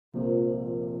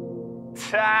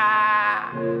It's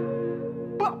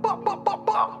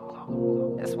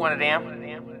one of them.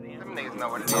 Them niggas know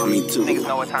what it is. Niggas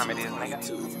know what time it is, nigga.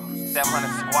 700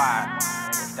 squad.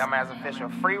 Dumbass official.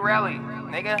 Free rally,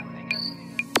 nigga.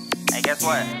 Hey, guess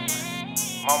what?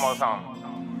 Momo's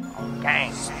home.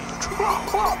 Gang.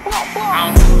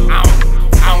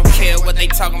 I don't care what they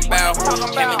talking about.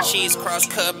 Ham and cheese, cross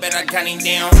cut, bet I gun him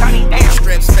down.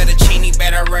 Strips, fettuccine,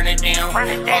 bet I run it down.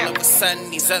 All of a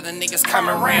sudden, these other niggas come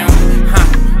around.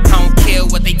 I don't care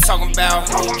what they talking about.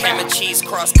 Ham and cheese,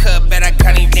 cross cut, bet I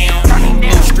gun him down.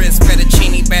 Strips,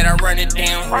 fettuccine, bet I run it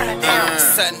down. All of a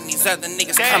sudden, these other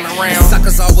niggas come around.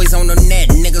 Suckers always on the net,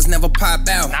 niggas never pop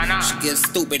out. She gives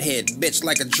stupid head, bitch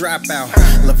like a dropout.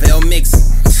 Lavelle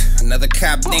mixing. Another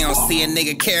cop down, see a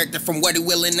nigga character from what he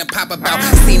willing to pop about.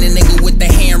 Seen a nigga with the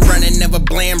hand running, never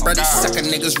bland, bro. These sucker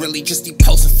niggas really just be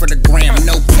posting for the gram.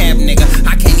 No cab, nigga.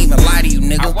 I can't even lie to you,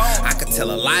 nigga. I could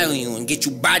tell a lie on you and get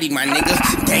you bodied, my nigga.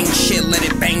 Gang shit, let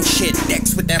it bang shit.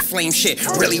 Decks with that flame shit.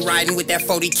 Really riding with that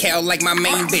 40 cal like my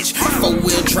main bitch.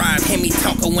 4-wheel drive, hit me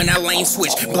talking when I lane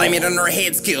switch. Blame it on her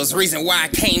head skills, reason why I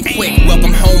came quick.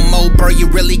 Welcome home mode, bro. You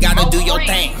really gotta do your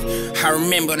thing. I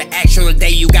remember the actual day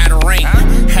you got a ring.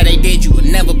 How they did you would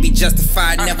never be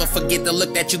justified. Never forget the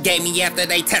look that you gave me after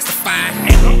they testified.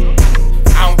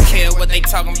 I don't care what they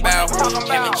talking about.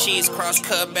 Ham and cheese, cross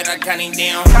cut, bet I gun him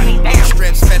down.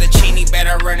 Strips, fettuccine, bet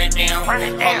I run it down.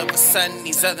 All of a sudden,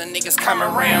 these other niggas come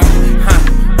around.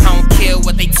 I don't care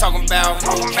what they talking about.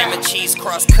 Ham and cheese,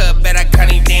 cross cut, bet I gun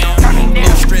him down.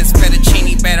 Strips,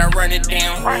 fettuccine, bet I run it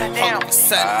down. All of a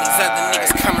sudden, these other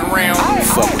niggas come around.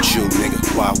 Fuck with you, nigga.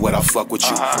 Why would I fuck with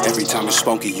you? Every time it's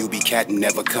spunky, you be cattin',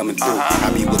 never coming through.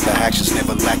 I be with the actions,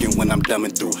 never lacking when I'm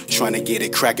dumbing through. Trying to get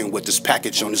it cracking with this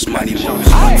package on this money move.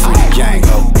 Free gang,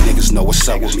 ho, niggas know what's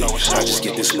up with me. I just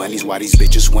get this money's why these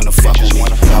bitches wanna fuck with me.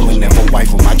 I would never wife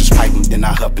them, I just pipe them, then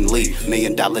I hup and leave. $1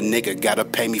 million nigga gotta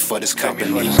pay me for this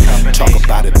company. Talk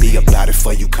about it, be about it,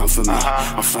 for you come for me.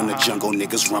 I'm from the jungle,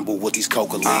 niggas rumble with these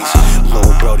coca leaves.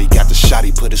 Lil' Brody got the shot,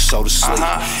 he put his soul to sleep.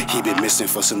 He been missing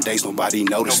for some days, nobody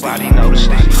noticed him.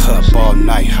 Up all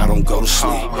night, I don't go to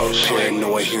sleep.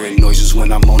 Paranoid, hearing noises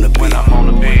when I'm on the beat.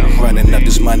 Running up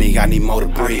this money, I need more to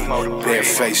breathe. Bare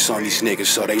face on these niggas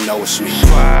so they know it's me.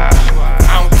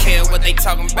 I don't care what they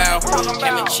talking about.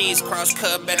 Ham and cheese, cross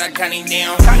cut, bet I gun him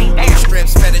down.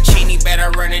 Strips, fettuccine, bet I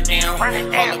run it down.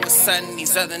 All of a sudden,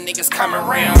 these other niggas come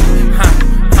around.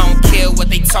 I don't care what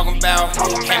they talking about.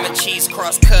 Ham and cheese,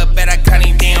 cross cut, bet I gun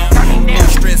him down.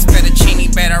 Strips,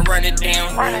 fettuccine, bet I run it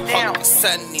down. All of a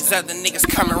sudden, these other niggas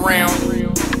come around.